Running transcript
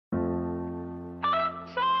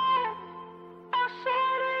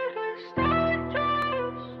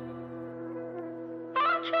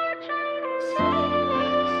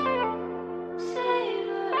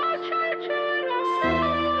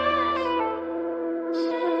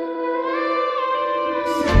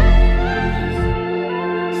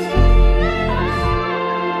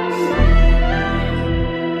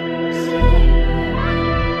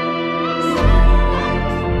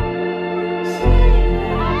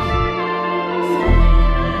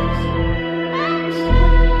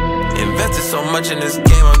watching this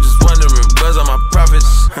game, I'm just wondering, where's all my profits?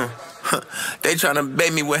 They tryna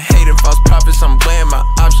bait me with hate and false prophets, I'm weighing my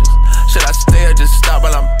options. Should I stay or just stop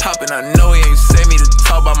while I'm popping? I know he ain't send me to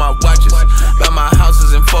talk about my watches, about my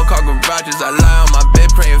houses and 4-car garages. I lie on my bed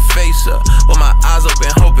praying face up, with my eyes open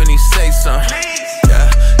hoping he say something. Yeah,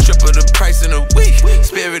 triple the price in a week.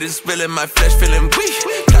 Spirit is spilling, my flesh feeling weak.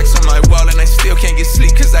 Plaques on my wall and I still can't get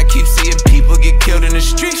sleep, cause I keep seeing people get killed in the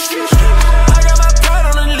streets. I got my pride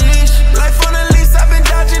on a leash, life on a lease, I've been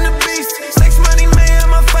dodging the beast. Sex, money,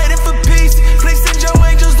 mayhem, I'm fighting for peace. Please send your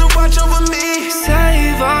angels to watch over me.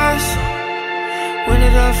 Save us. When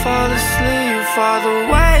did I fall asleep? Father,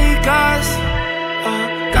 wake us.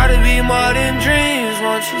 Gotta be more than dreams,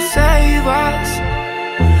 won't you save us?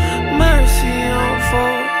 Mercy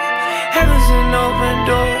unfold, heaven's an open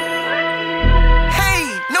door. Hey,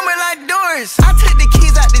 no more locked doors. I took the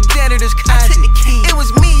keys out the janitor's closet. It was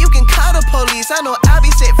me, you can call the police. I know I'll be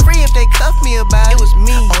set free if they cuff me about it. It was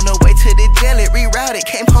me. On the way to the jail, it rerouted.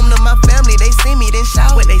 Came home to my family, they see me, then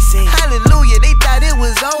shout what they say. Hallelujah, they thought it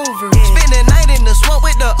was over. Spend the night in the swamp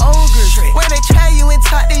with the ogres, where they try you and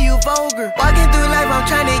talk to you vulgar. Walking through life, I'm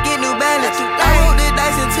trying to get new balance. I rolled the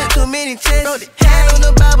dice and took too many chances. Hand on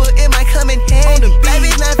the Bible, it might come in handy. Life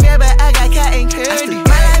is not fair, but I got cat and candy.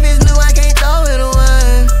 My life is new, I can't throw it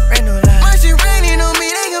away. Mercy raining on me,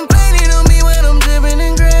 they complaining on me when I'm dripping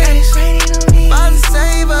in grace. Father,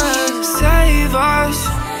 save us. Save us.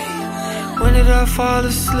 When did I fall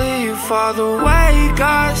asleep? Father, wake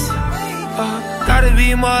us. Gotta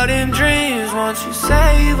be more than dreams, won't you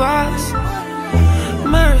save us?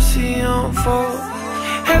 Mercy unfold,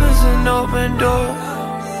 heaven's an open door.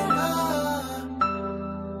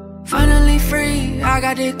 Finally free, I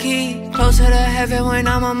got the key. Closer to heaven when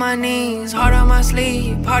I'm on my knees. Heart on my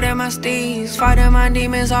sleeve, part of my steeds. Fighting my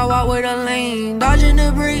demons, I walk with a lean. Dodging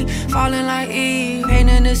debris, falling like Eve.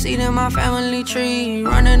 Painting the seed in my family tree.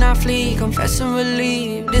 Running, I flee, confessing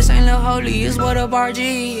relief. This ain't the holy, it's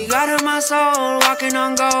WHATUPRG. God in my soul, walking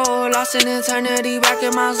on gold. Lost in eternity, back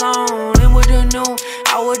in my zone. In with the new,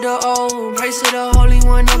 out with the old. Praise to the Holy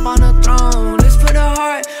One up on the throne. This for the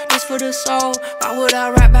heart, this for the soul. Why would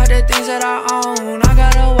I rap about the things that I own? I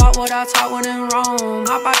gotta walk what I taught when in Rome.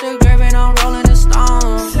 Hop out the grave and I'm rolling the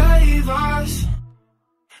stone. Save us.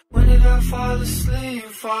 When did I fall asleep?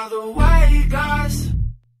 Father, wake us.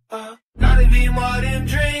 Gotta be more than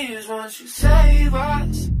dreams, won't you save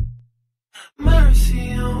us?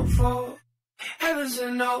 Mercy unfold, heaven's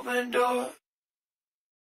an open door.